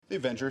The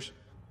Avengers.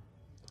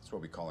 That's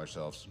what we call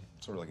ourselves.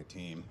 Sort of like a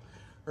team.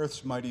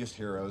 Earth's mightiest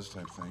heroes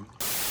type thing.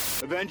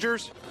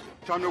 Avengers,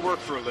 time to work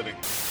for a living.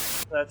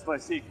 That's my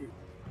secret.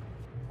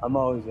 I'm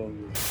always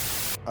angry.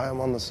 I am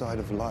on the side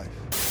of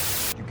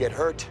life. You get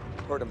hurt,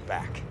 hurt him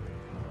back.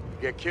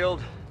 You get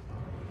killed,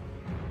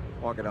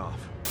 walk it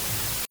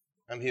off.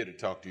 I'm here to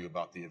talk to you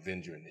about the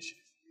Avenger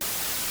Initiative.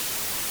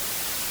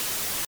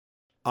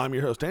 I'm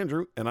your host,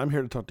 Andrew, and I'm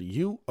here to talk to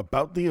you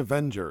about the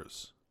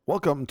Avengers.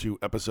 Welcome to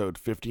episode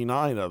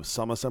 59 of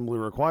Some Assembly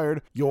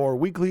Required, your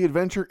weekly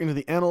adventure into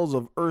the annals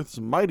of Earth's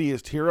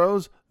mightiest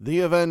heroes, the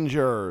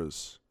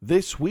Avengers.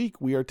 This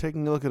week, we are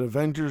taking a look at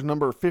Avengers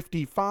number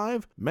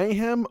 55,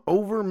 Mayhem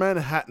over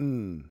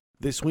Manhattan.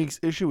 This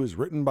week's issue is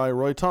written by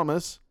Roy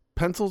Thomas,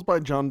 pencils by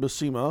John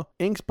Buscema,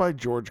 inks by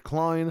George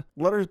Klein,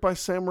 letters by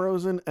Sam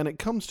Rosen, and it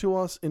comes to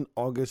us in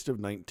August of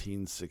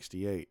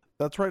 1968.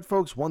 That's right,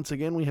 folks. Once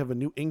again, we have a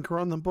new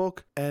inker on the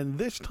book, and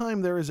this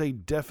time there is a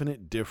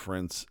definite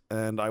difference,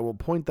 and I will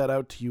point that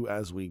out to you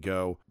as we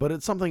go, but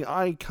it's something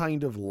I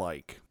kind of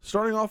like.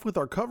 Starting off with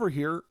our cover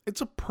here,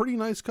 it's a pretty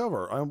nice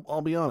cover,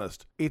 I'll be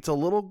honest. It's a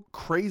little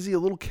crazy, a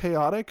little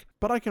chaotic,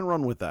 but I can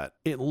run with that.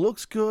 It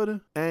looks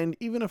good, and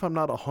even if I'm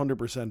not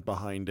 100%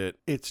 behind it,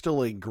 it's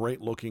still a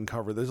great looking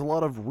cover. There's a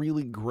lot of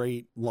really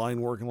great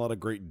line work and a lot of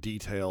great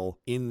detail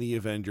in the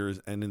Avengers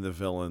and in the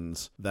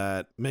villains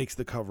that makes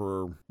the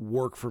cover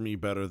work for me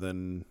better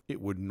than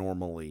it would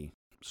normally.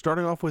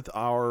 Starting off with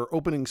our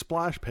opening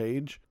splash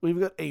page, we've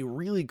got a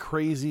really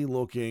crazy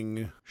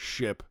looking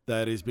ship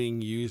that is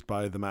being used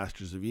by the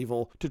Masters of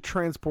Evil to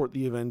transport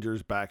the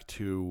Avengers back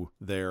to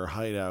their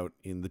hideout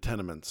in the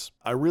tenements.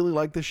 I really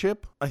like the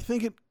ship. I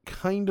think it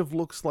kind of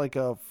looks like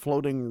a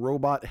floating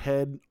robot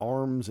head,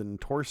 arms, and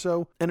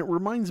torso, and it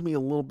reminds me a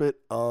little bit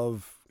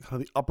of kind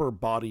of the upper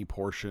body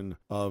portion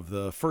of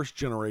the first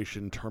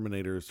generation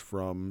Terminators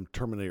from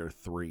Terminator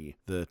 3,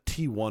 the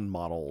T1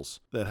 models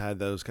that had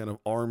those kind of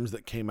arms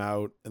that came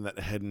out and that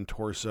head and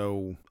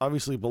torso.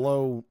 Obviously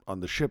below on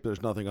the ship,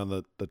 there's nothing. On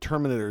the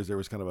Terminators, there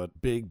was kind of a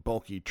big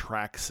bulky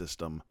track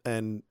system.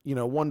 And, you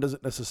know, one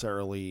doesn't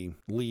necessarily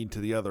lead to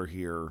the other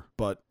here,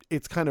 but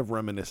it's kind of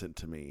reminiscent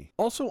to me.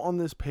 Also on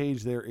this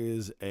page, there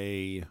is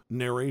a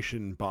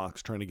narration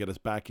box trying to get us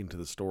back into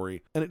the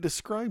story, and it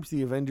describes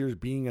the Avengers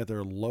being at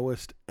their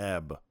lowest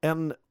ebb.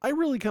 And I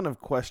really kind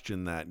of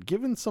question that,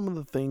 given some of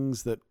the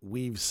things that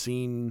we've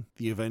seen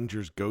the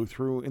Avengers go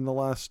through in the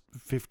last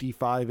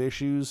 55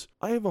 issues.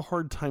 I have a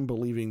hard time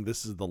believing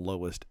this is the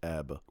lowest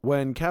ebb.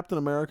 When Captain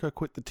America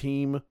quit the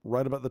team,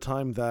 right about the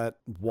time that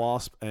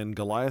Wasp and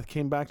Goliath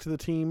came back to the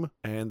team,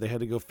 and they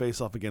had to go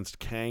face off against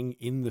Kang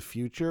in the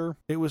future,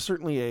 it was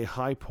certainly a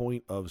high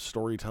point of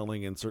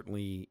storytelling and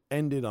certainly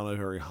ended on a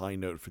very high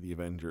note for the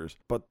Avengers.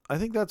 But I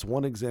think that's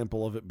one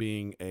example of it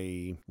being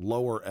a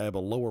lower ebb, a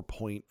lower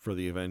point for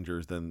the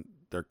Avengers than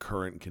their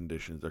current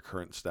conditions, their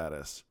current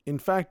status. In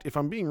fact, if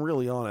I'm being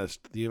really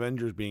honest, the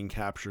Avengers being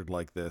captured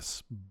like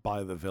this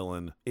by the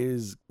villain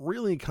is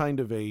really kind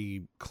of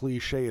a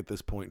cliche at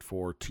this point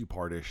for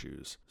two-part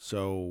issues.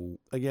 So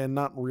again,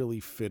 not really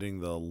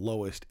fitting the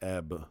lowest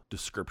ebb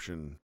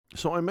description.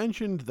 So I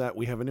mentioned that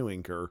we have a new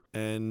inker,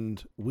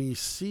 and we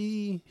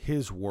see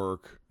his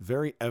work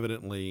very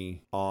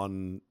evidently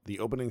on the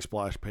opening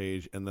splash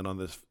page, and then on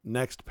this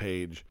next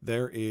page,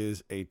 there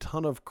is a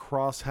ton of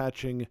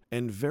cross-hatching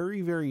and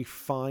very, very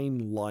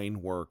fine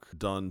line work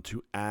done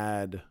to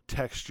add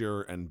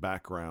texture and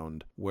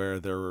background where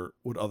there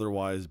would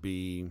otherwise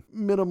be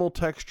minimal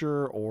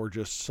texture or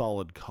just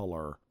solid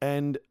color.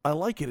 And I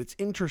like it. It's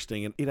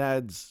interesting, and it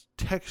adds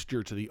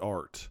texture to the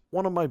art.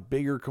 One of my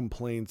bigger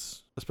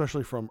complaints,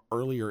 especially from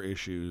earlier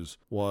issues,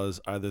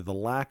 was either the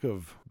lack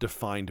of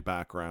defined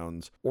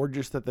backgrounds or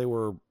just that they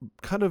were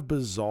kind of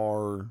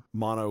bizarre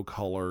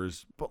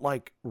monocolors, but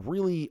like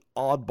really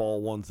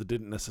oddball ones that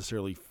didn't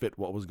necessarily fit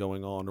what was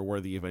going on or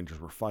where the Avengers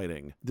were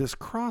fighting. This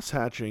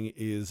cross-hatching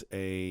is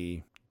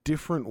a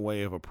different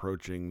way of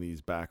approaching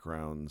these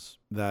backgrounds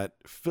that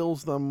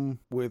fills them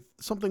with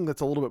something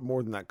that's a little bit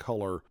more than that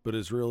color, but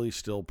is really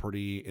still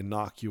pretty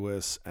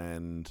innocuous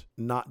and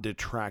not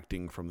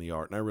detracting from the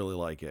art, and I really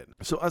like it.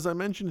 So as I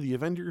mentioned, the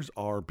Avengers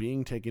are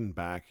being taken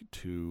back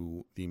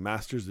to the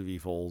Masters of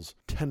Evil's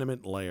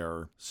tenement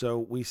lair. So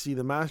we see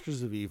the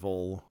Masters of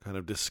Evil kind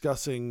of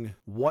discussing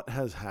what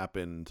has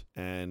happened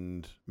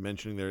and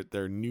mentioning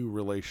their new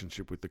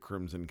relationship with the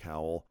Crimson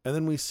Cowl. And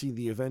then we see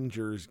the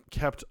Avengers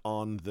kept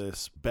on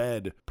this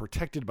bed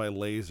protected by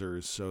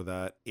lasers so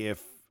that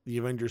if the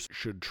Avengers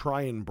should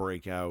try and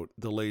break out,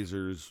 the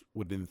lasers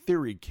would in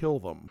theory kill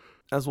them.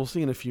 As we'll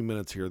see in a few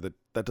minutes here, that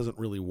doesn't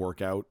really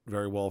work out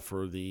very well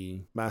for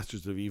the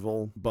Masters of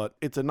Evil, but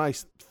it's a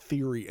nice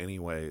theory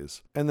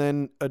anyways. And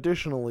then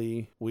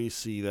additionally, we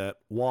see that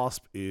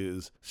Wasp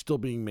is still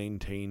being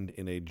maintained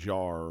in a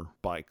jar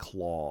by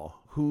Claw,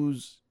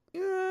 who's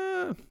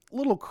a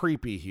little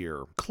creepy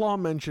here. Claw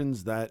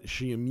mentions that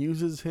she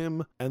amuses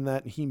him and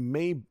that he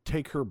may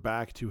take her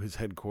back to his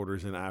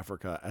headquarters in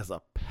Africa as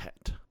a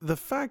pet. The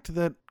fact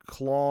that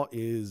Claw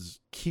is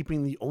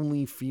keeping the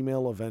only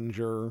female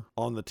Avenger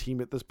on the team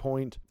at this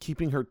point,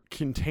 keeping her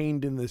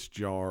contained in this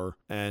jar,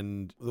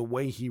 and the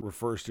way he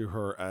refers to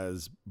her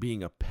as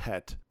being a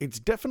pet. It's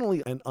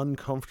definitely an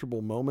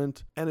uncomfortable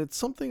moment, and it's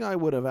something I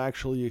would have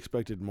actually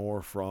expected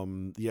more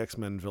from the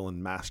X-Men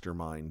villain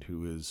Mastermind,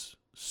 who is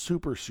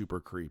super, super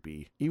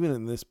creepy. Even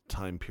in this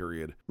time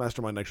period,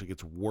 Mastermind actually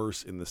gets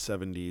worse in the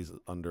 70s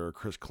under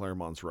Chris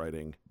Claremont's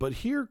writing. But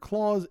here,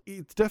 Claw's,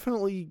 it's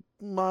definitely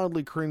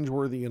mildly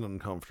cringeworthy and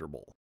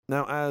uncomfortable.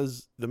 Now,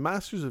 as the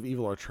Masters of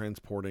Evil are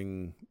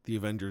transporting the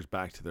Avengers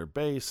back to their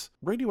base,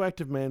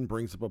 Radioactive Man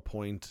brings up a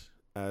point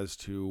as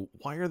to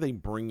why are they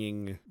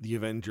bringing the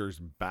Avengers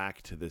back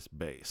to this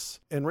base.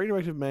 And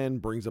Radioactive Man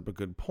brings up a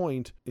good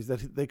point, is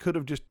that they could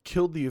have just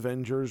killed the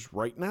Avengers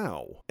right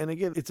now. And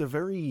again, it's a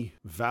very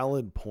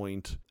valid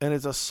point, and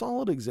it's a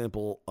solid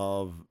example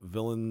of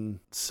villain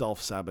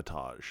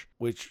self-sabotage,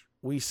 which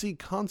we see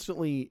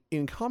constantly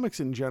in comics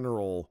in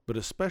general, but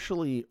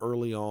especially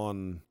early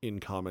on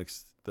in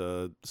comics,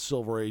 the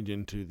Silver Age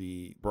into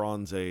the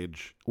Bronze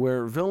Age,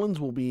 where villains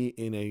will be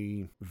in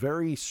a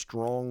very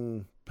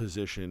strong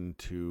position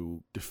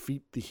to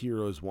defeat the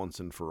heroes once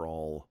and for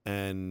all,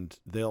 and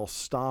they'll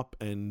stop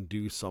and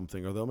do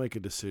something, or they'll make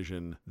a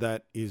decision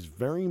that is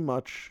very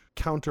much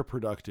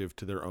counterproductive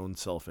to their own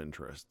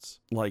self-interests.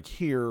 Like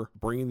here,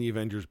 bringing the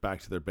Avengers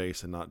back to their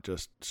base and not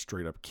just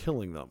straight up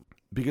killing them.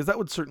 Because that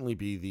would certainly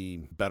be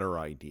the better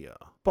idea.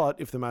 But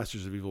if the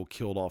Masters of Evil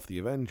killed off the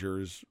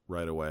Avengers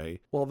right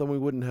away, well, then we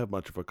wouldn't have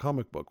much of a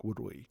comic book, would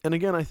we? And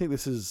again, I think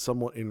this is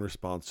somewhat in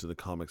response to the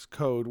comics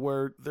code,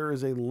 where there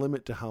is a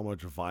limit to how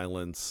much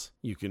violence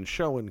you can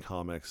show in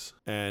comics,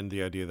 and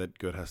the idea that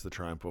good has to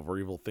triumph over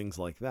evil, things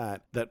like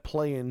that, that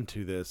play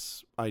into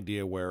this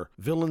idea where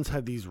villains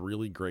have these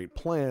really great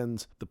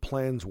plans, the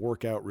plans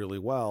work out really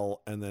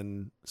well, and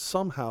then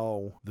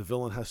somehow the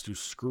villain has to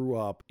screw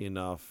up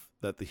enough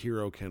that the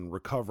hero can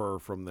recover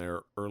from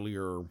their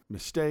earlier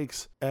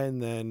mistakes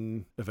and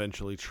then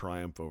eventually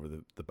triumph over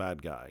the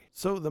bad guy.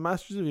 So the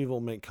Masters of Evil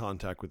make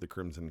contact with the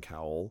Crimson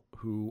Cowl,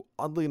 who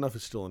oddly enough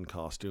is still in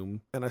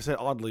costume. And I say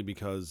oddly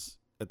because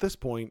at this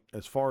point,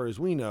 as far as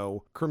we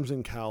know,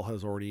 Crimson Cowl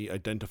has already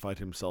identified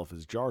himself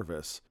as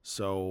Jarvis,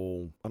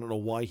 so I don't know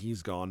why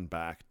he's gone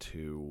back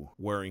to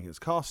wearing his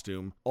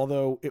costume,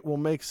 although it will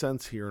make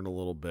sense here in a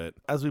little bit.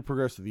 As we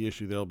progress through the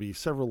issue, there'll be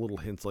several little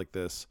hints like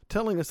this,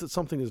 telling us that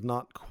something is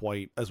not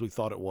quite as we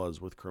thought it was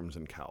with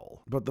Crimson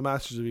Cowl. But the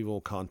Masters of Evil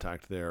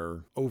contact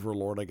their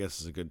overlord, I guess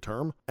is a good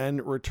term,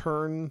 and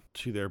return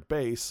to their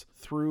base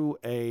through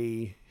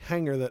a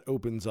hangar that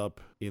opens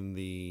up in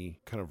the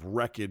kind of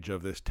wreckage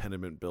of this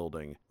tenement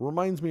building.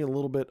 Reminds me a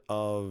little bit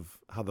of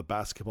how the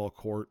basketball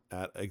court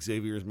at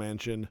Xavier's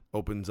mansion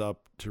opens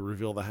up to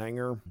reveal the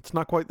hangar. It's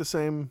not quite the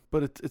same,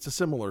 but it's a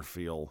similar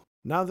feel.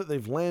 Now that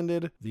they've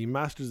landed, the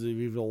Masters of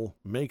Evil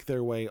make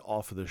their way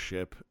off of the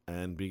ship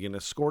and begin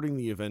escorting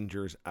the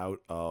Avengers out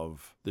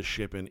of the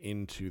ship and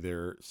into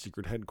their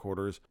secret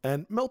headquarters.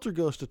 And Melter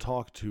goes to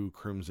talk to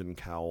Crimson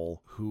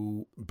Cowl,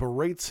 who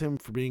berates him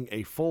for being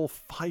a full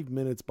 5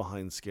 minutes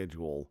behind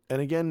schedule. And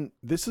again,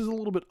 this is a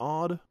little bit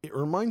odd. It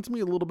reminds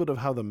me a little bit of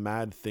how the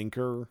Mad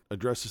Thinker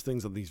addresses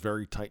things on these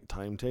very tight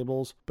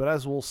timetables. But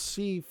as we'll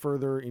see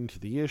further into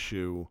the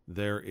issue,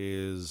 there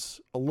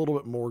is a little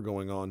bit more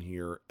going on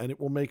here, and it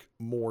will make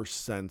more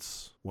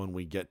sense when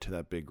we get to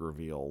that big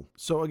reveal.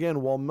 So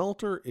again, while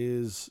Melter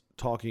is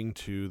talking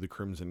to the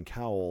Crimson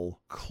Cowl,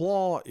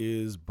 Claw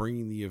is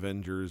bringing the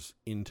Avengers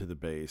into the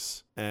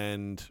base,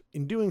 and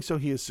in doing so,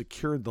 he has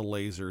secured the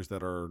lasers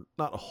that are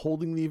not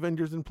holding the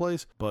Avengers in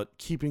place, but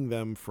keeping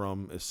them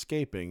from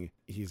escaping.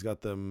 He's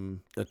got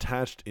them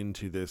attached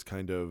into this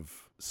kind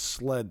of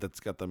sled that's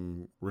got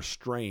them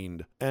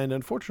restrained. And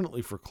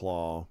unfortunately for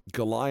Claw,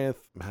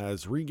 Goliath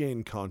has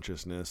regained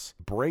consciousness,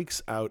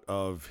 breaks out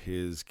of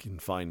his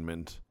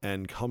confinement,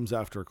 and comes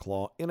after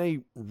Claw in a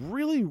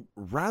really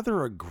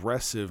rather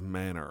aggressive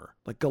manner.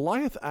 Like,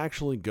 Goliath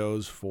actually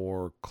goes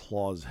for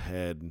Claw's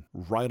head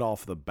right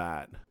off the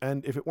bat.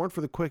 And if it weren't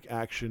for the quick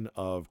action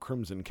of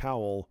Crimson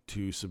Cowl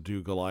to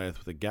subdue Goliath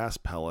with a gas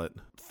pellet,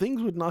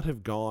 things would not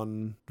have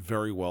gone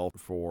very well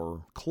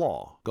for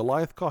Claw.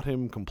 Goliath caught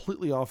him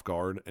completely off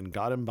guard and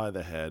got him by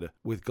the head.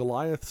 With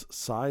Goliath's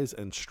size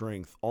and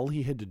strength, all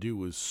he had to do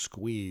was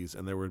squeeze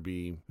and there would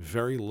be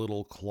very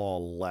little Claw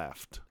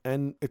left.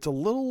 And it's a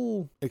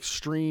little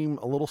extreme,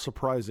 a little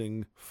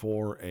surprising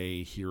for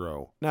a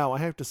hero. Now, I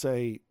have to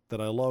say that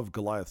I love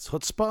Goliath's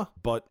chutzpah,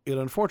 but it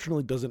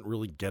unfortunately doesn't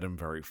really get him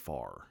very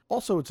far.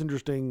 Also, it's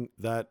interesting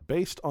that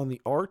based on the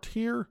art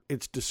here,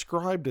 it's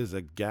described as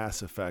a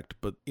gas effect,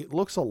 but it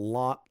looks a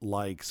lot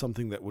like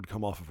something that would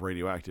come off of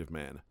Radioactive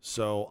Man.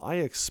 So I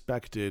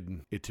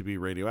expected it to be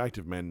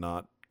Radioactive Man,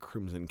 not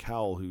Crimson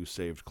Cowl, who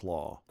saved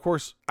Claw. Of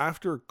course,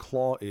 after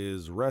Claw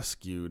is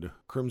rescued,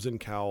 Crimson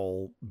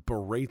Cowl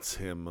berates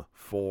him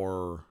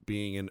for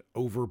being an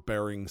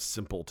overbearing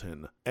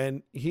simpleton.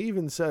 And he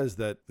even says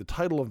that the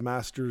title of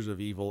Masters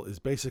of Evil is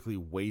basically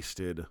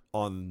wasted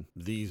on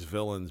these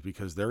villains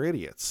because they're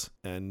idiots.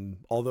 And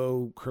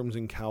although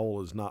Crimson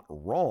Cowl is not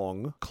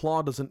wrong,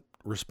 Claw doesn't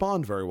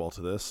respond very well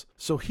to this,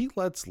 so he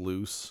lets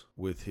loose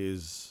with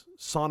his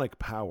sonic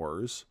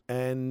powers,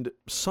 and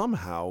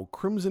somehow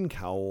Crimson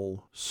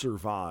Cowl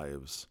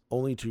survives,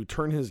 only to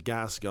turn his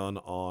gas gun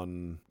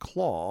on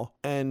Claw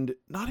and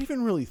not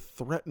even really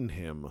threaten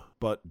him,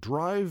 but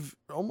drive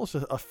almost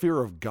a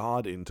fear of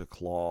God into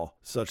Claw,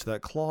 such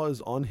that Claw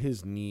is on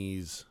his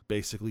knees,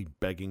 basically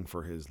begging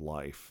for his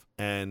life.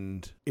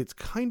 And it's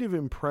kind of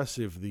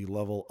impressive the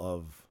level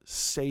of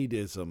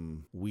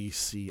sadism we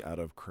see out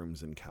of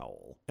Crimson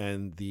Cowl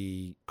and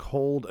the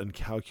cold and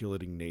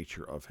calculating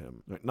nature of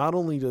him. Not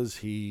only does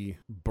he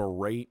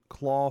berate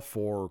Claw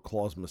for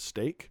Claw's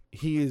mistake,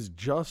 he is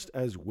just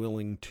as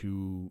willing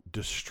to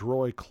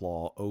destroy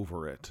Claw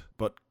over it,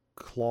 but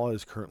Claw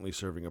is currently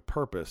serving a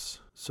purpose,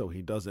 so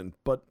he doesn't.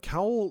 But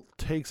Cowl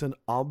takes an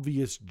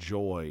obvious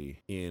joy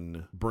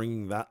in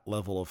bringing that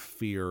level of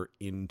fear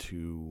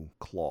into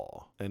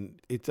Claw, and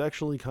it's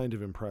actually kind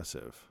of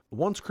impressive.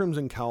 Once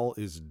Crimson Cowl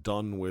is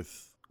done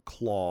with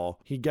Claw,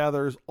 he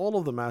gathers all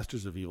of the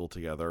Masters of Evil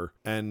together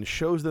and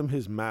shows them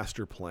his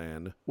master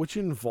plan, which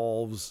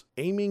involves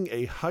aiming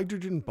a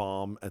hydrogen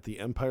bomb at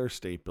the Empire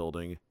State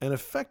Building and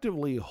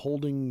effectively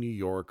holding New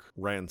York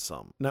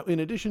ransom. Now, in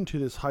addition to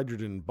this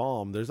hydrogen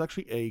bomb, there's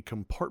actually a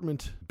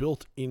compartment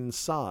built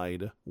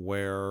inside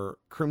where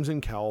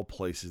Crimson Cowl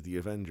places the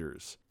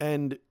Avengers.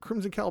 And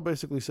Crimson Cowl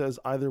basically says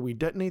either we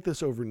detonate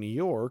this over New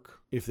York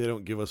if they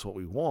don't give us what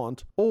we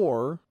want,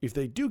 or if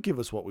they do give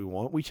us what we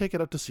want, we take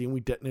it out to sea and we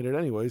detonate it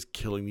anyways,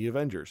 killing the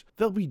Avengers.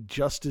 They'll be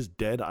just as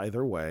dead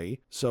either way,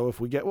 so if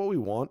we get what we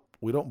want,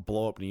 we don't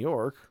blow up New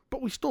York,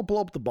 but we still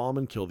blow up the bomb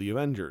and kill the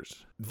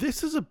Avengers.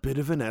 This is a bit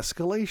of an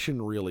escalation,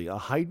 really. A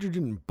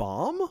hydrogen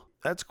bomb?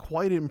 That's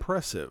quite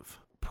impressive.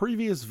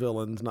 Previous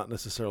villains, not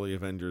necessarily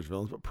Avengers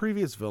villains, but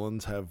previous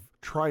villains have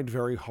tried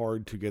very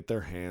hard to get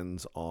their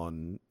hands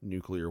on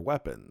nuclear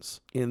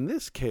weapons. In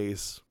this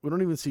case, we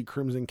don't even see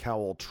Crimson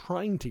Cowl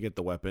trying to get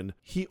the weapon.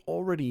 He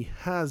already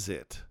has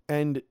it.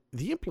 And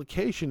the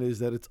implication is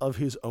that it's of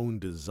his own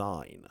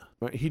design.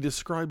 Right? He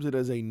describes it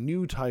as a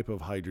new type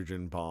of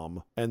hydrogen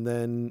bomb, and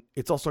then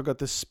it's also got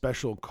this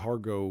special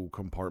cargo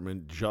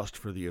compartment just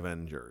for the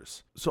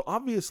Avengers. So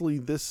obviously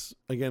this,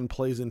 again,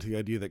 plays into the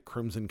idea that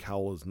Crimson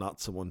Cowl is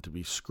not someone to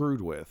be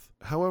screwed with.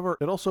 However,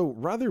 it also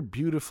rather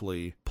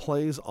beautifully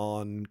plays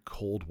on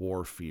Cold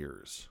War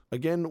fears.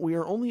 Again, we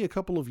are only a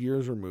couple of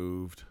years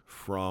removed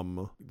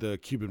from the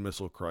Cuban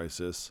Missile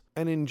Crisis,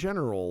 and in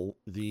general,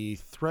 the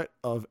threat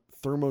of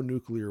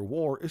thermonuclear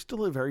war is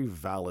still a very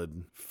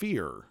valid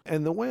fear.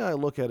 And the way I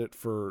look at it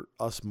for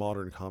us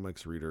modern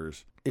comics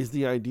readers is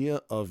the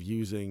idea of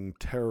using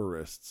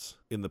terrorists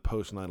in the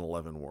post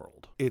 9/11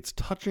 world. It's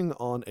touching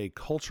on a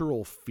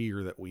cultural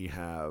fear that we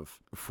have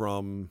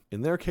from,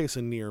 in their case,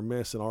 a near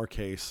miss, in our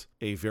case,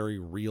 a very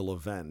real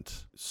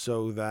event,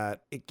 so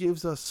that it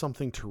gives us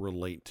something to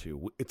relate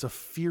to. It's a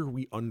fear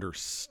we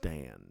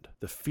understand.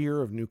 The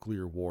fear of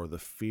nuclear war, the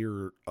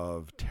fear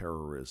of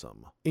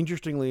terrorism.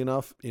 Interestingly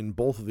enough, in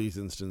both of these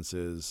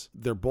instances,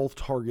 they're both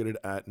targeted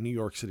at New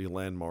York City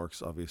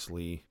landmarks.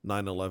 Obviously,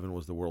 9/11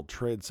 was the World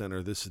Trade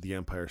Center. This is the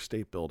Empire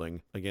State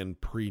Building, again,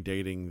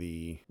 predating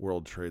the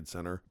World Trade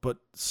Center, but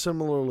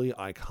similarly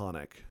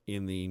iconic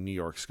in the New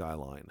York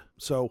skyline.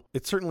 So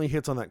it certainly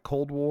hits on that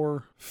Cold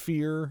War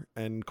fear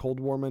and Cold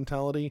War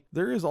mentality.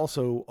 There is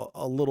also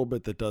a little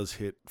bit that does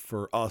hit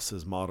for us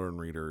as modern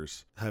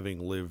readers, having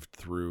lived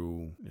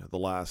through the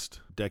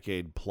last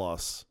decade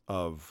plus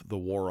of the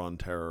war on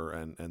terror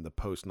and the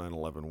post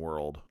 9/11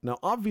 world. Now,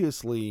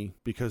 obviously,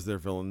 because they're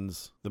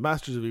villains, the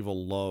Masters of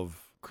Evil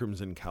love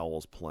Crimson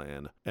Cowl's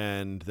plan,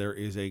 and there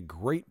is a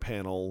great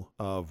panel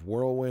of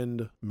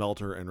Whirlwind,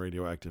 Melter, and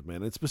Radioactive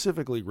Man, and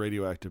specifically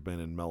Radioactive Man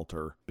and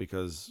Melter,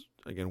 because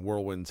again,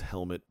 Whirlwind's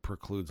helmet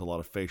precludes a lot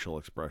of facial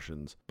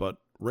expressions, but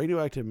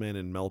Radioactive Man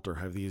and Melter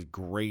have these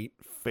great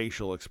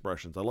facial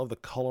expressions. I love the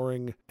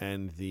coloring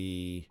and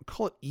the,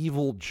 call it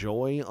evil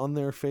joy on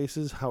their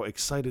faces, how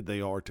excited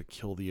they are to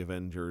kill the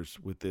Avengers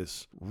with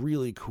this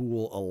really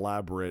cool,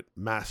 elaborate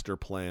master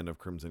plan of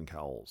Crimson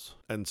Cowl's.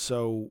 And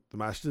so the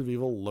Masters of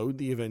Evil load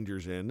the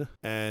Avengers in,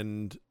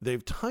 and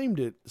they've timed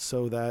it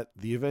so that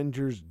the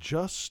Avengers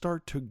just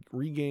start to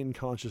regain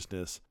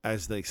consciousness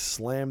as they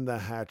slam the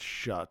hatch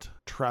shut,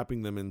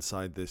 trapping them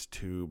inside this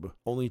tube,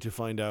 only to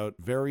find out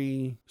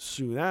very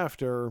soon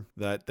after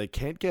that they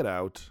can't get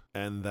out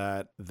and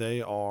that they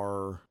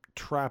are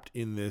trapped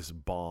in this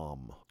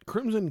bomb.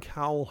 Crimson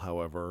Cowl,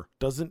 however,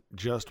 doesn't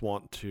just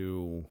want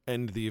to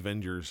end the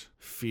Avengers'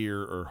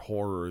 fear or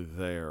horror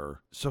there.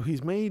 So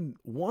he's made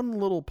one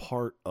little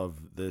part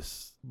of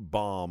this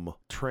bomb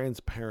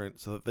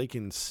transparent so that they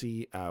can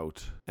see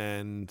out.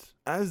 And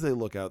as they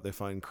look out, they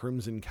find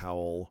Crimson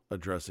Cowl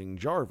addressing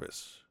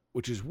Jarvis,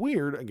 which is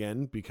weird,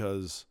 again,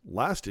 because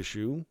last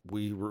issue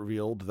we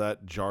revealed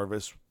that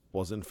Jarvis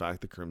was in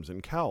fact the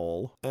Crimson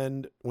Cowl,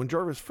 and when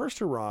Jarvis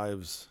first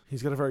arrives,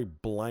 he's got a very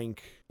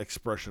blank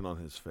expression on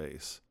his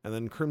face. And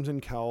then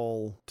Crimson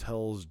Cowl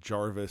tells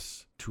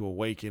Jarvis to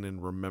awaken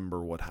and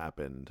remember what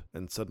happened.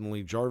 And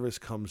suddenly Jarvis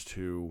comes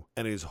to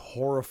and is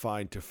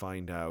horrified to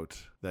find out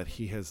that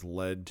he has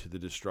led to the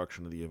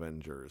destruction of the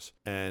Avengers.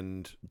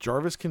 And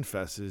Jarvis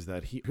confesses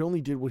that he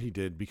only did what he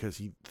did because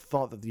he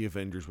thought that the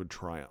Avengers would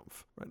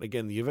triumph. Right?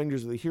 Again, the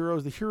Avengers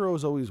are the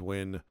heroes always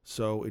win,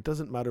 so it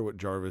doesn't matter what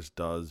Jarvis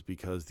does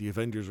because the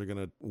Avengers are going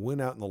to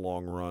win out in the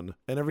long run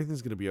and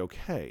everything's going to be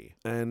okay.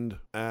 And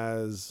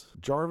as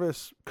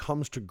Jarvis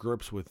comes to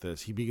grips with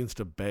this, he begins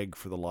to beg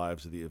for the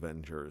lives of the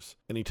Avengers.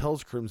 And he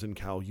tells Crimson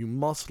Cowl, you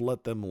must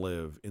let them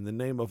live in the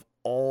name of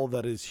all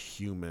that is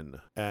human.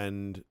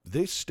 And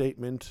this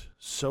statement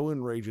so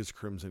enrages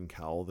Crimson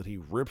Cowl that he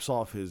rips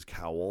off his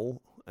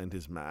cowl and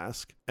his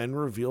mask and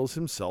reveals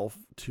himself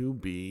to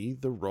be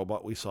the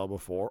robot we saw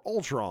before,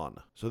 Ultron.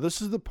 So this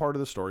is the part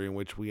of the story in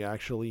which we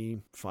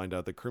actually find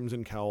out that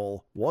Crimson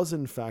Cowl was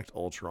in fact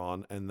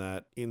Ultron and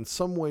that in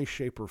some way,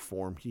 shape, or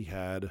form he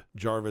had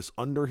Jarvis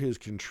under his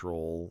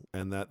control,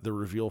 and that the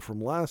reveal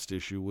from last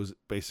issue was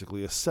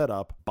basically a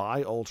setup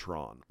by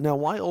Ultron. Now,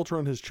 why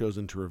Ultron has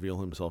chosen to reveal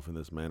himself in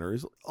this manner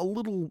is a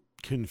little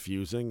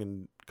confusing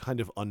and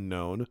kind of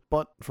unknown,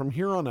 but from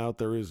here on out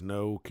there is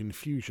no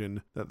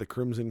confusion that the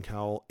Crimson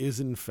Cowl is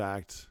in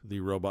fact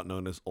the robot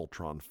known as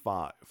Ultron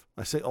 5.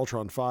 I say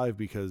Ultron 5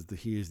 because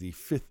he is the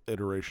 5th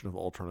iteration of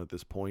Ultron at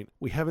this point.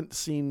 We haven't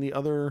seen the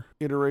other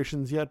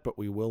iterations yet, but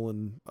we will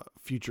in a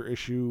future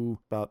issue,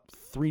 about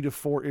 3 to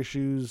 4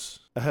 issues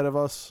ahead of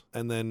us,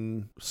 and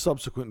then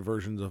subsequent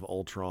versions of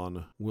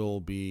Ultron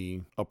will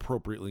be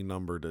appropriately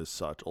numbered as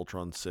such,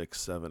 Ultron 6,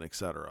 7,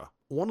 etc.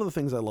 One of the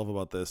things I love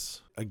about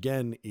this,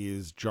 again,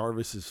 is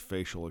Jarvis's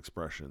facial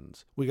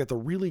expressions. We got the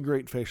really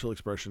great facial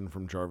expression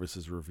from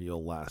Jarvis's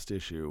reveal last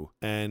issue,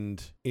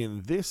 and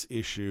in this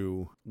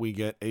issue, we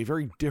get a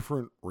very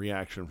different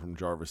reaction from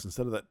Jarvis.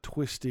 Instead of that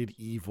twisted,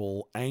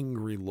 evil,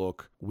 angry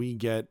look, we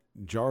get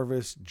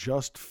Jarvis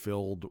just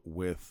filled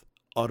with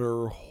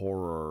utter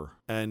horror.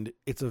 And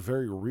it's a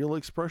very real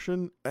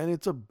expression, and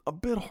it's a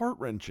bit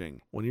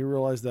heart-wrenching when you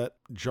realize that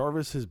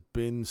Jarvis has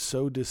been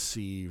so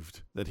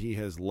deceived that he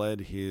has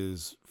led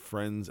his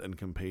friends and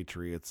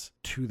compatriots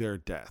to their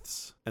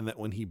deaths, and that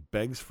when he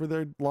begs for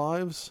their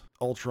lives,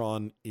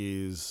 Ultron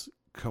is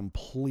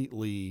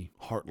completely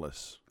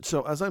heartless.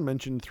 So as I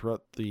mentioned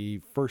throughout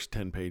the first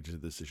 10 pages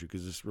of this issue,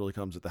 because this really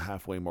comes at the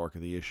halfway mark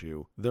of the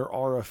issue, there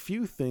are a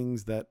few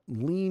things that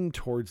lean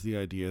towards the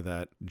idea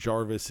that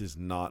Jarvis is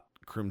not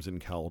Crimson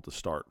Cowl to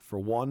start. For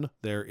one,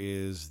 there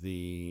is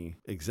the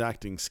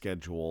exacting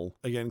schedule.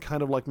 Again,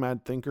 kind of like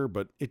Mad Thinker,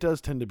 but it does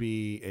tend to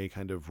be a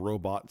kind of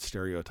robot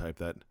stereotype,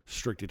 that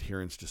strict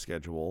adherence to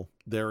schedule.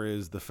 There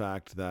is the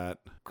fact that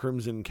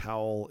Crimson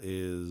Cowl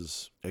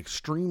is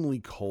extremely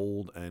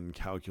cold and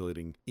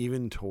calculating,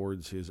 even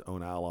towards his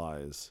own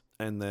allies.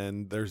 And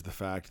then there's the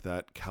fact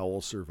that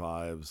Cowl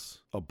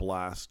survives a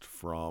blast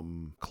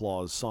from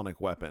Claw's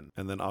sonic weapon.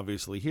 And then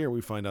obviously here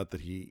we find out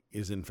that he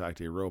is in fact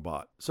a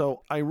robot.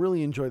 So I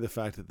really enjoy the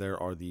fact that there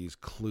are these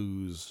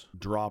clues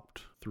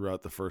dropped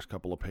throughout the first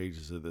couple of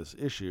pages of this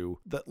issue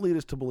that lead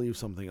us to believe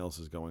something else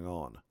is going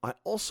on. I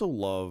also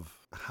love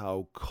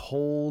how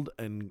cold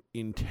and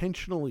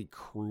intentionally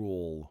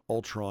cruel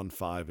Ultron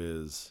 5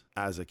 is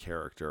as a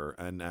character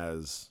and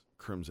as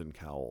Crimson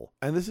Cowl.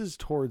 And this is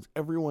towards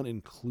everyone,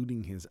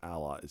 including his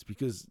allies,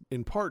 because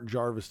in part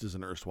Jarvis is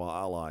an erstwhile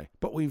ally,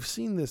 but we've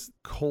seen this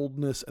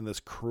coldness and this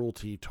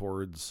cruelty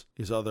towards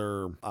his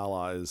other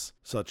allies,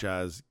 such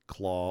as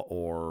Claw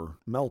or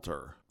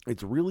Melter.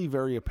 It's really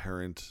very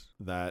apparent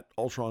that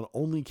Ultron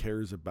only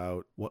cares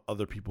about what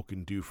other people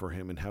can do for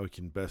him and how he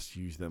can best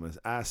use them as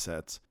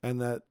assets,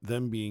 and that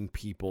them being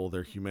people,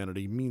 their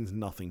humanity, means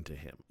nothing to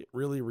him. It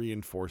really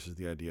reinforces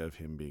the idea of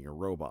him being a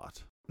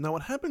robot. Now,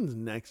 what happens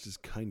next is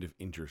kind of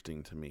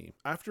interesting to me.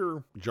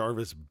 After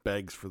Jarvis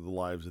begs for the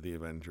lives of the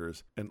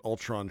Avengers and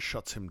Ultron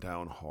shuts him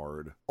down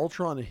hard,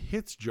 Ultron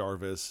hits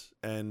Jarvis,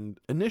 and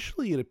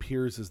initially it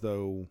appears as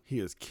though he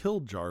has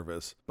killed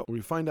Jarvis, but we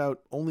find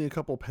out only a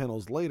couple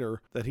panels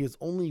later that he has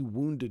only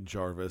wounded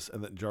Jarvis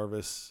and that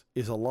Jarvis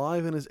is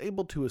alive and is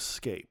able to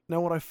escape.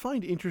 Now, what I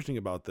find interesting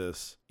about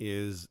this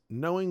is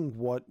knowing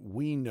what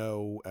we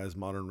know as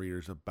modern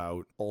readers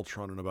about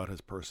Ultron and about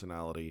his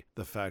personality,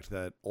 the fact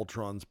that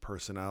Ultron's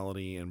personality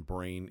and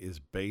brain is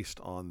based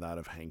on that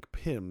of Hank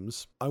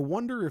Pym's. I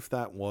wonder if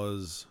that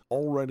was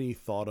already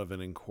thought of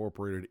and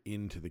incorporated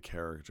into the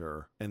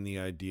character, and the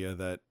idea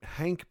that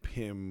Hank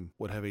Pym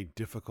would have a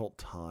difficult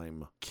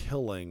time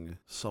killing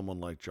someone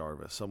like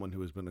Jarvis, someone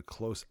who has been a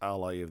close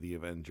ally of the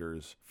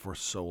Avengers for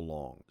so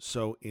long.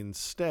 So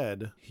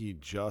instead, he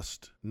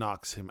just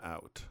knocks him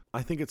out.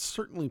 I think it's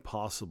certainly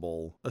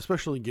possible,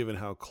 especially given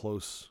how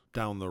close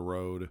down the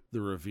road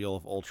the reveal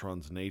of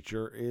Ultron's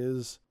nature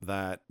is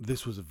that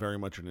this was very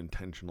much an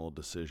intentional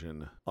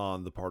decision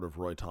on the part of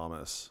Roy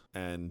Thomas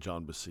and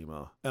John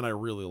Buscema, and I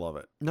really love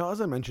it. Now, as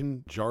I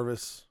mentioned,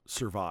 Jarvis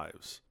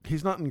survives.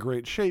 He's not in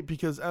great shape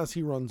because as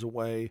he runs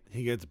away,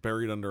 he gets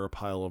buried under a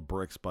pile of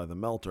bricks by the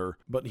melter,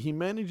 but he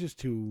manages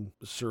to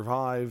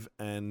survive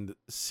and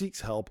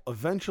seeks help,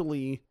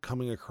 eventually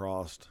coming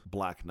across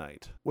Black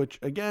Knight, which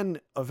again,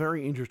 a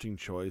very interesting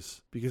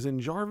choice because in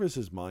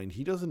Jarvis's mind,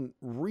 he doesn't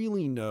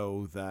really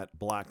know that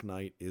Black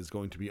Knight is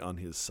going to be on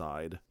his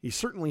side. He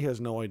certainly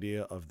has no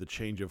idea of the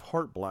change of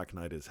heart Black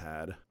Knight has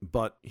had,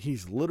 but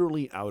he's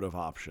literally out of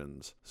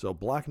options. So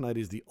Black Knight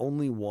is the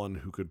only one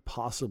who could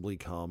possibly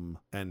come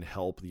and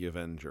help the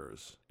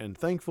Avengers. And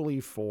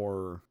thankfully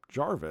for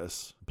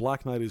Jarvis,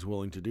 Black Knight is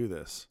willing to do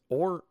this.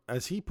 Or,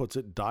 as he puts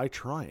it, die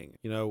trying.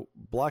 You know,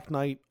 Black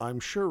Knight, I'm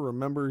sure,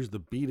 remembers the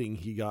beating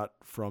he got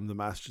from the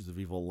Masters of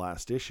Evil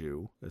last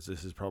issue, as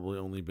this has probably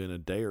only been a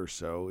day or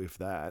so, if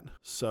that.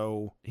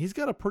 So, he's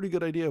got a pretty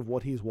good idea of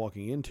what he's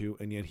walking into,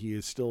 and yet he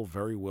is still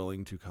very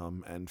willing to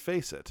come and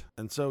face it.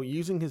 And so,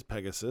 using his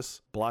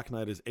Pegasus, Black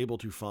Knight is able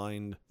to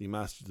find the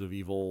Masters of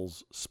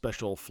Evil's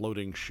special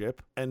floating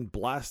ship and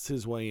blasts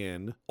his way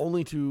in,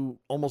 only to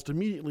almost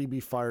immediately be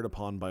fired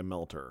upon by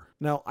Melter.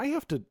 Now, I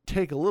have to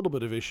take a little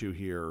bit of issue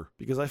here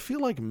because I feel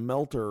like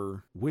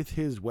Melter, with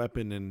his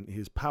weapon and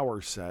his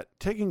power set,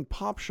 taking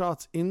pop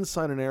shots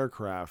inside an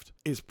aircraft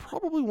is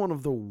probably one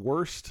of the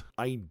worst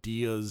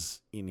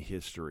ideas in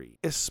history,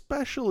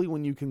 especially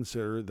when you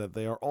consider that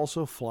they are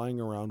also flying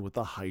around with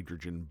a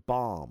hydrogen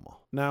bomb.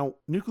 Now,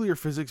 nuclear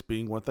physics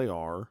being what they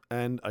are,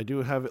 and I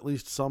do have at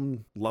least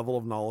some level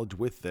of knowledge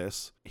with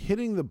this,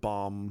 hitting the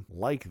bomb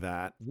like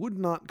that would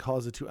not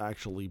cause it to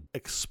actually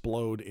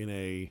explode in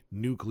a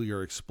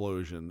nuclear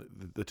explosion,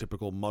 the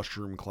typical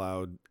mushroom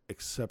cloud,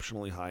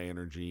 exceptionally high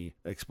energy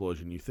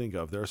explosion you think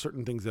of. There are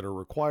certain things that are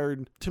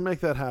required to make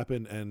that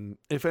happen, and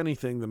if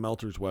anything, the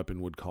Melter's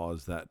weapon would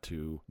cause that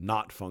to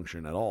not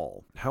function at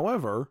all.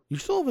 However, you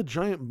still have a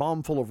giant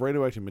bomb full of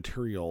radioactive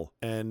material,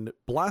 and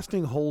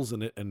blasting holes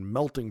in it and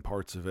melting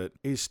parts of it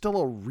is still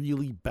a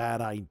really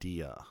bad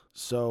idea.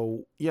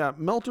 So, yeah,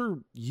 Melter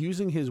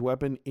using his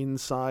weapon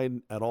inside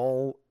at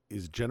all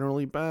is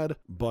generally bad,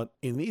 but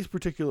in these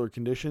particular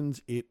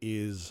conditions, it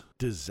is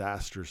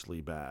disastrously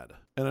bad.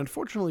 And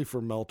unfortunately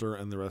for Melter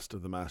and the rest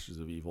of the Masters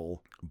of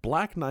Evil,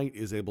 Black Knight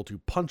is able to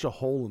punch a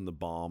hole in the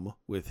bomb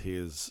with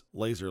his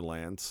laser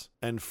lance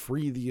and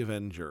free the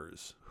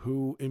Avengers,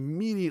 who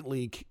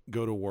immediately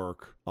go to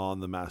work on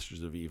the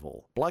Masters of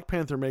Evil. Black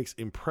Panther makes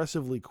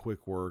impressively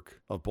quick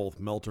work of both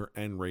Melter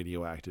and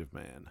Radioactive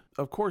Man.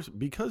 Of course,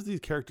 because these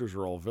characters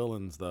are all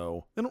villains,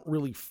 though, they don't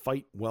really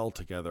fight well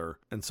together,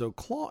 and so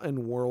Claw and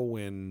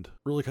Whirlwind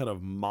really kind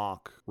of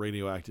mock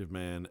Radioactive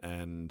Man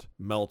and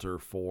Melter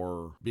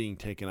for being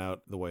taken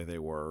out the way they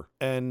were.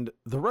 And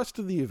the rest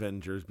of the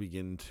Avengers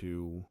begin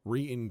to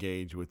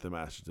re-engage with the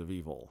Masters of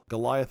Evil.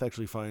 Goliath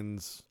actually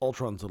finds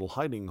Ultron's little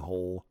hiding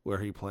hole where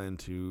he planned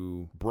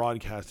to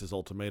broadcast his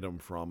ultimatum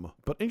from.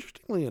 But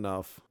interestingly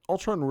enough,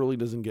 Ultron really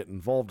doesn't get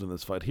involved in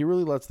this fight. He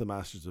really lets the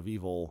Masters of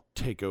Evil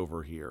take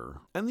over here.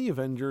 And the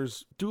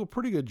Avengers do a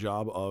pretty good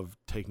job of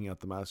taking out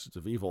the Masters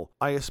of Evil.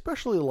 I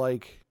especially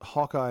like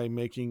Hawkeye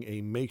making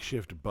a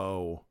makeshift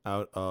bow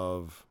out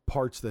of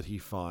parts that he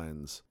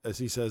finds. As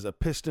he says, a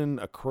piston,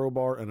 a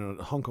crowbar, and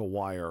a hunk of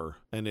wire,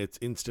 and it's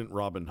instant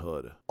Robin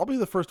Hood. I'll be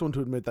the first one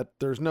to admit that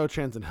there's no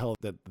chance in hell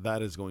that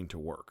that is going to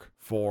work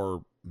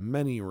for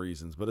many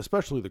reasons, but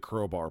especially the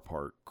crowbar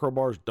part.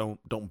 Crowbars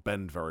don't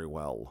bend very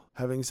well.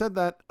 Having said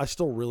that, I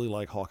still really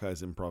like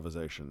Hawkeye's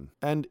improvisation,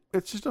 and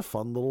it's just a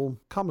fun little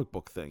comic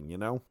book thing, you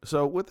know?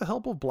 So with the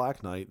help of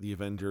Black Knight, the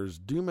Avengers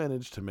do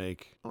manage to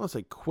make, I don't want to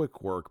say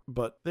quick work,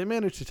 but they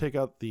manage to take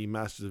out the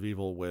Masters of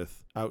Evil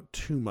without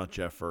too much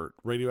effort.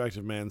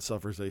 Radioactive Man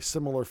suffers a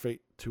similar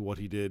fate to what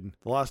he did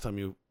the last time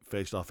you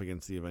faced off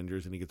against the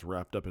Avengers, and he gets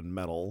wrapped up in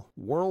metal.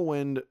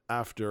 Whirlwind,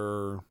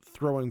 after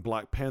throwing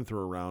Black Panther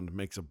around,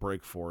 makes a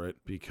break for it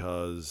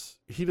because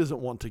he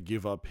doesn't want to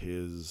give up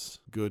his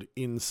good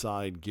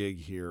inside gig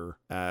here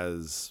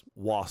as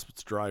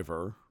Wasp's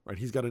driver. Right,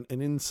 he's got an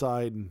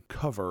inside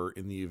cover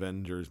in the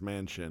Avengers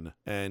mansion,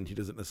 and he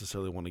doesn't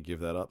necessarily want to give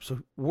that up. So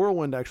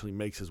Whirlwind actually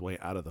makes his way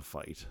out of the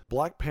fight.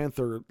 Black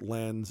Panther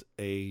lands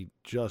a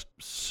just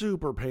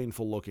super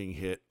painful looking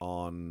hit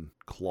on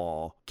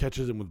Claw,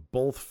 catches him with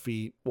both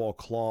feet while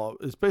Claw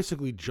is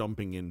basically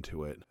jumping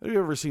into it. Have you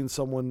ever seen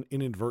someone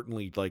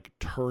inadvertently like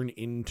turn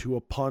into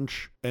a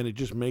punch and it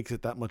just makes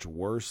it that much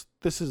worse?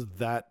 This is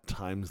that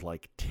times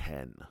like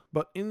 10.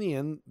 But in the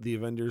end, the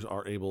Avengers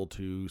are able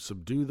to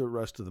subdue the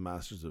rest of the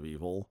Masters of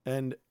Evil.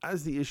 And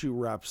as the issue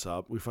wraps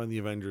up, we find the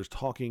Avengers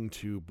talking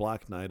to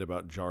Black Knight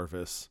about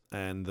Jarvis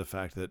and the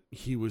fact that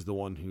he was the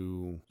one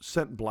who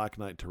sent Black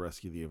Knight to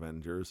rescue the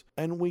Avengers.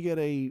 And we get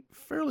a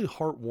fairly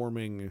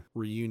heartwarming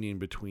reunion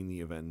between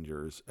the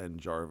Avengers and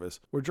Jarvis,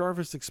 where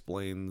Jarvis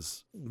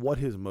explains what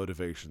his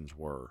motivations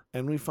were.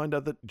 And we find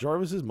out that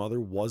Jarvis's mother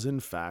was in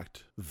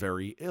fact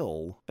very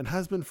ill and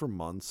has been for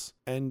months,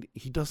 and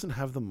he doesn't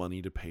have the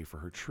money to pay for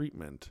her treatment.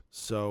 treatment.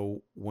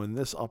 So when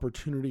this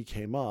opportunity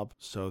came up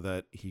so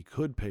that he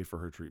could pay for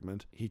her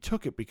treatment, he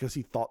took it because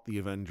he thought the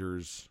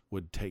Avengers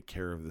would take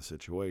care of the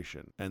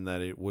situation and that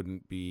it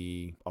wouldn't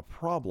be a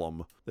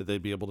problem, that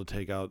they'd be able to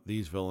take out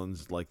these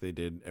villains like they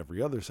did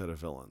every other set of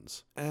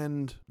villains.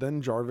 And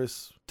then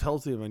Jarvis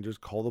tells the Avengers,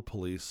 call the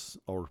police,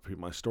 I'll repeat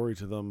my story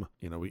to them,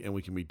 and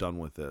we can be done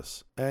with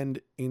this.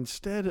 And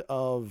instead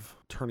of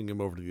turning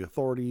him over to the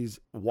authorities,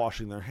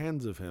 washing their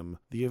hands of him,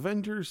 the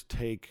Avengers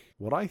take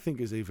what I think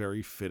is a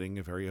very fitting,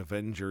 a very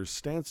Avengers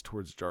stance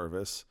towards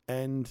Jarvis,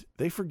 and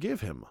they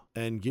forgive him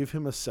and give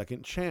him a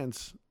second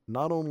chance,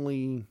 not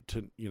only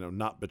to,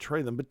 not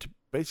betray them, but to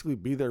basically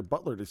be their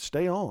butler, to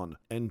stay on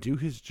and do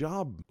his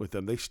job with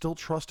them. They still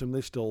trust him.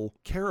 They still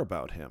care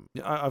about him.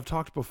 I've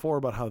talked before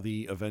about how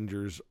the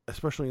Avengers,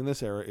 especially in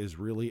this era, is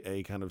really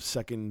a kind of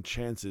second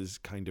chances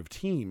kind of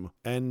team.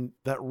 And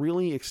that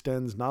really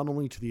extends not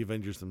only to the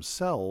Avengers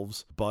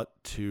themselves, but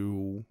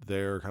to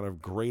their kind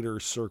of greater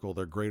circle,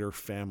 their greater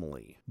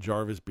family.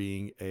 Jarvis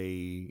being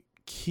a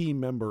key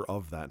member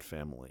of that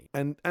family.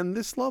 And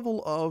this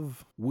level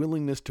of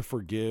willingness to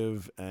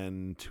forgive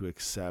and to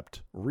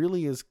accept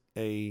really is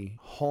a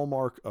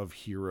hallmark of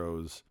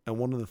heroes and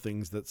one of the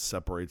things that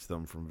separates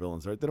them from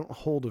villains, right? They don't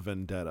hold a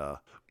vendetta.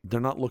 They're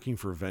not looking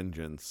for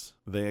vengeance.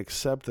 They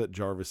accept that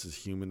Jarvis is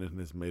human and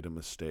has made a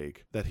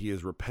mistake, that he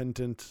is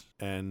repentant,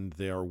 and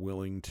they are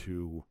willing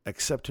to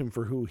accept him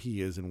for who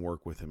he is and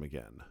work with him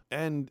again.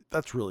 And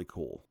that's really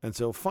cool. And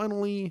so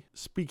finally,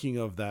 speaking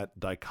of that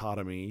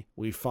dichotomy,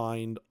 we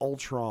find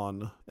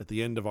Ultron at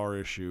the end of our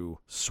issue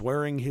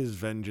swearing his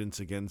vengeance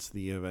against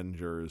the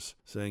Avengers,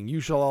 saying, "You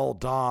shall all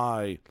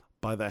die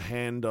by the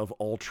hand of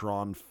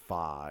Ultron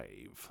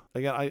 5.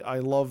 Again, I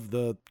love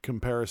the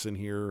comparison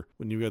here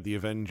when you got the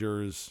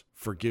Avengers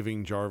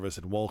forgiving Jarvis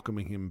and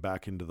welcoming him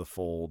back into the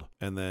fold,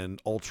 and then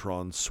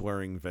Ultron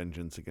swearing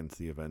vengeance against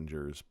the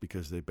Avengers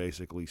because they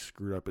basically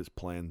screwed up his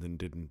plans and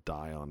didn't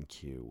die on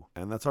cue.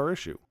 And that's our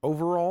issue.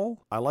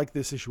 Overall, I like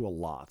this issue a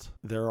lot.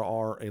 There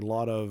are a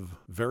lot of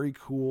very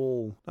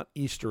cool, not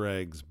Easter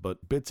eggs,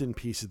 but bits and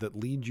pieces that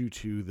lead you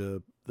to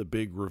the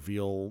big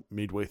reveal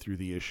midway through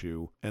the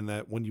issue, and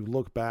that when you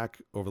look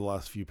back over the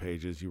last few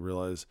pages, you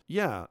realize,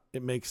 yeah,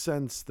 it makes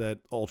sense that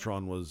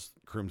Ultron was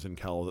Crimson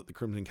Cowl, that the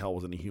Crimson Cowl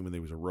wasn't a human, he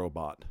was a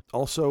robot.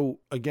 Also,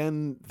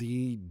 again,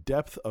 the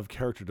depth of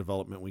character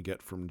development we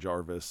get from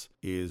Jarvis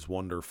is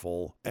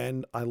wonderful,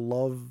 and I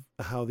love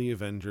how the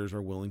Avengers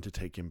are willing to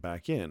take him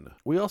back in.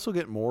 We also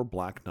get more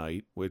Black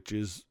Knight, which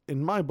is,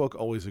 in my book,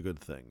 always a good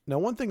thing. Now,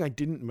 one thing I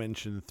didn't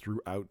mention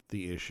throughout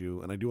the issue,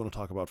 and I do want to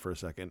talk about for a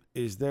second,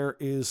 is there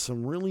is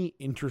some really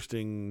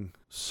interesting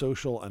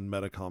social and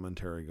meta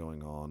commentary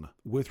going on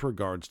with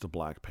regards to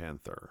Black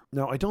Panther.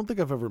 Now, I don't think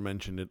I've ever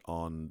mentioned it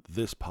on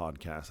this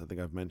podcast. I think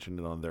I've mentioned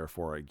it on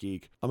Therefore I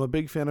Geek. I'm a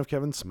big fan of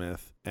Kevin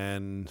Smith,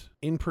 and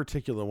in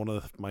particular, one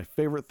of my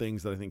favorite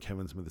things that I think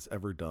Kevin Smith has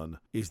ever done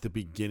is the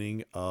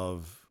beginning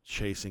of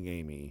Chasing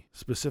Amy,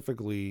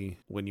 specifically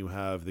when you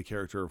have the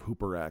character of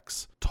Hooper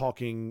X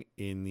talking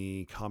in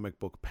the comic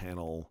book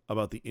panel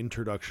about the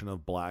introduction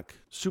of black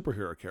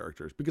superhero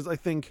characters, because I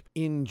think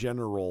in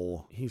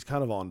general he's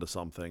kind of onto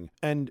something.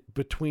 And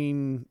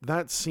between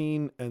that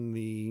scene and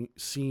the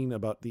scene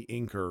about the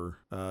Inker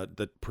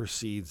that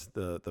precedes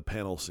the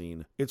panel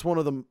scene, it's one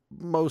of the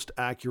most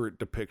accurate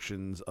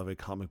depictions of a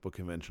comic book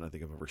convention I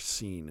think I've ever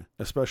seen,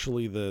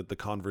 especially the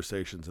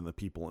conversations and the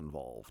people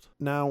involved.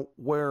 Now,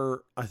 where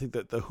I think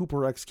that the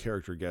Hooper X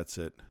character gets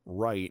it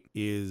right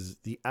is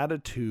the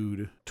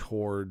attitude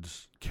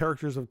towards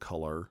characters of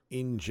color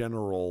in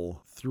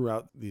general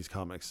throughout these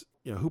comics.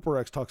 Hooper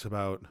X talks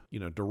about,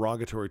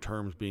 derogatory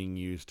terms being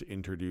used to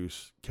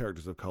introduce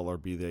characters of color,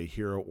 be they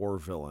hero or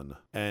villain.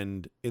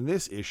 And in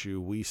this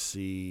issue, we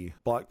see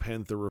Black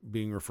Panther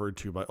being referred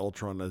to by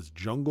Ultron as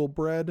jungle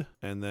bred,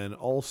 and then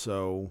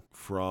also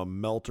from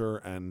Melter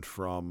and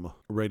from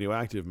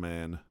Radioactive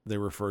Man, they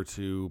refer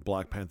to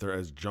Black Panther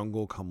as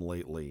jungle come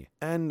lately.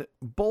 And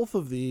both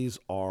of these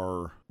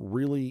are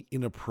really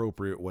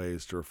inappropriate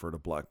ways to refer to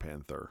Black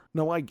Panther.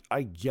 Now,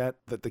 I get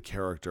that the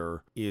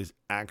character is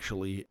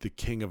actually the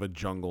king of a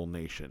jungle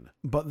nation,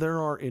 but there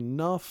are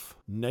enough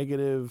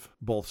negative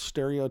both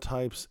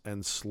stereotypes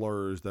and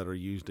slurs that are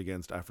used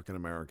against African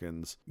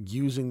Americans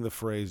using the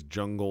phrase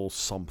jungle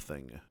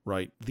something,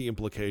 right? The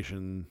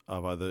implication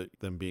of either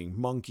them being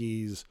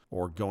monkeys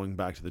or going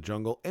back to the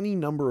jungle, any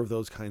number of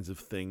those kinds of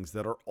things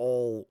that are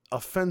all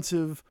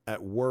offensive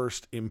at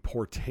worst, in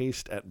poor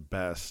taste at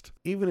best,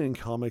 even in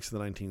comics in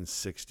the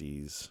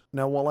 1960s.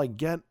 Now, while I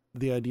get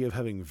the idea of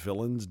having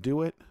villains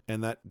do it,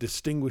 and that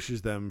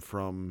distinguishes them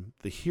from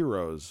the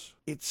heroes,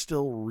 it's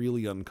still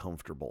really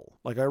uncomfortable.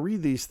 Like, I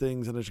read these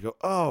things and I just go,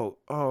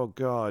 oh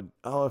God,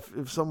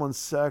 if someone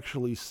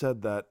actually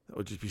said that, that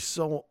would just be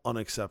so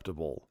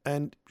unacceptable.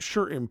 And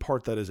sure, in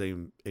part that is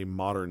a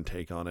modern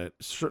take on it.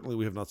 Certainly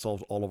we have not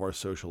solved all of our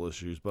social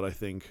issues, but I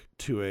think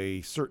to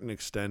a certain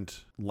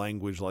extent,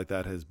 language like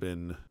that has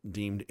been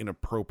deemed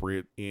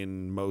inappropriate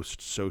in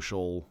most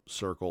social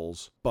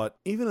circles. But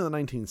even in the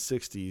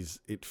 1960s,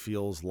 it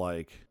feels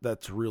like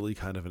that's really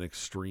kind of an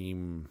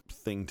extreme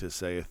thing to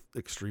say, an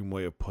extreme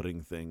way of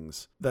putting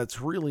things. That's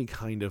really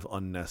kind of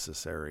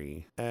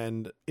unnecessary.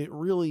 And it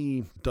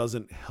really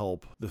doesn't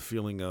help the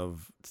feeling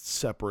of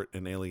separate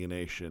and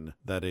alienation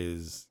that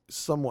is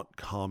somewhat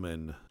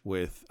common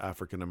with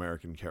African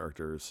American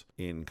characters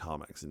in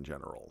comics in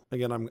general.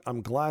 Again,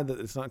 I'm glad that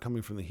it's not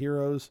coming from the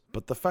heroes,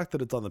 but the fact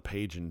that it's on the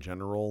page in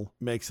general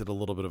makes it a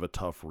little bit of a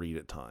tough read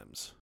at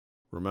times.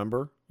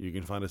 Remember, you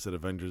can find us at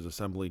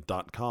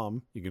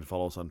AvengersAssembly.com. You can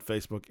follow us on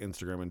Facebook,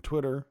 Instagram, and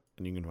Twitter.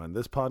 And you can find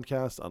this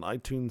podcast on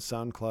iTunes,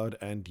 SoundCloud,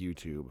 and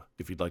YouTube.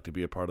 If you'd like to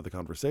be a part of the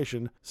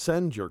conversation,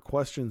 send your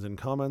questions and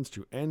comments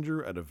to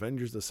Andrew at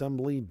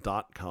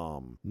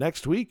AvengersAssembly.com.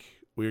 Next week,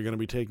 we are going to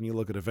be taking a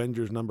look at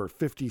Avengers number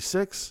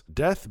 56,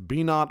 Death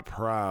Be Not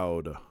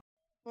Proud.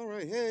 All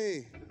right,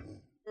 hey.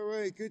 All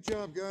right, good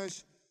job,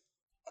 guys.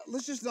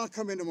 Let's just not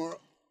come in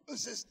tomorrow.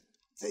 Let's just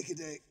take a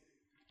day.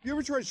 You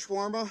ever tried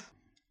shawarma?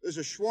 There's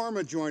a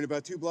shawarma joint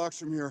about 2 blocks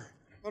from here.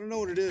 I don't know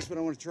what it is, but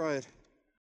I want to try it.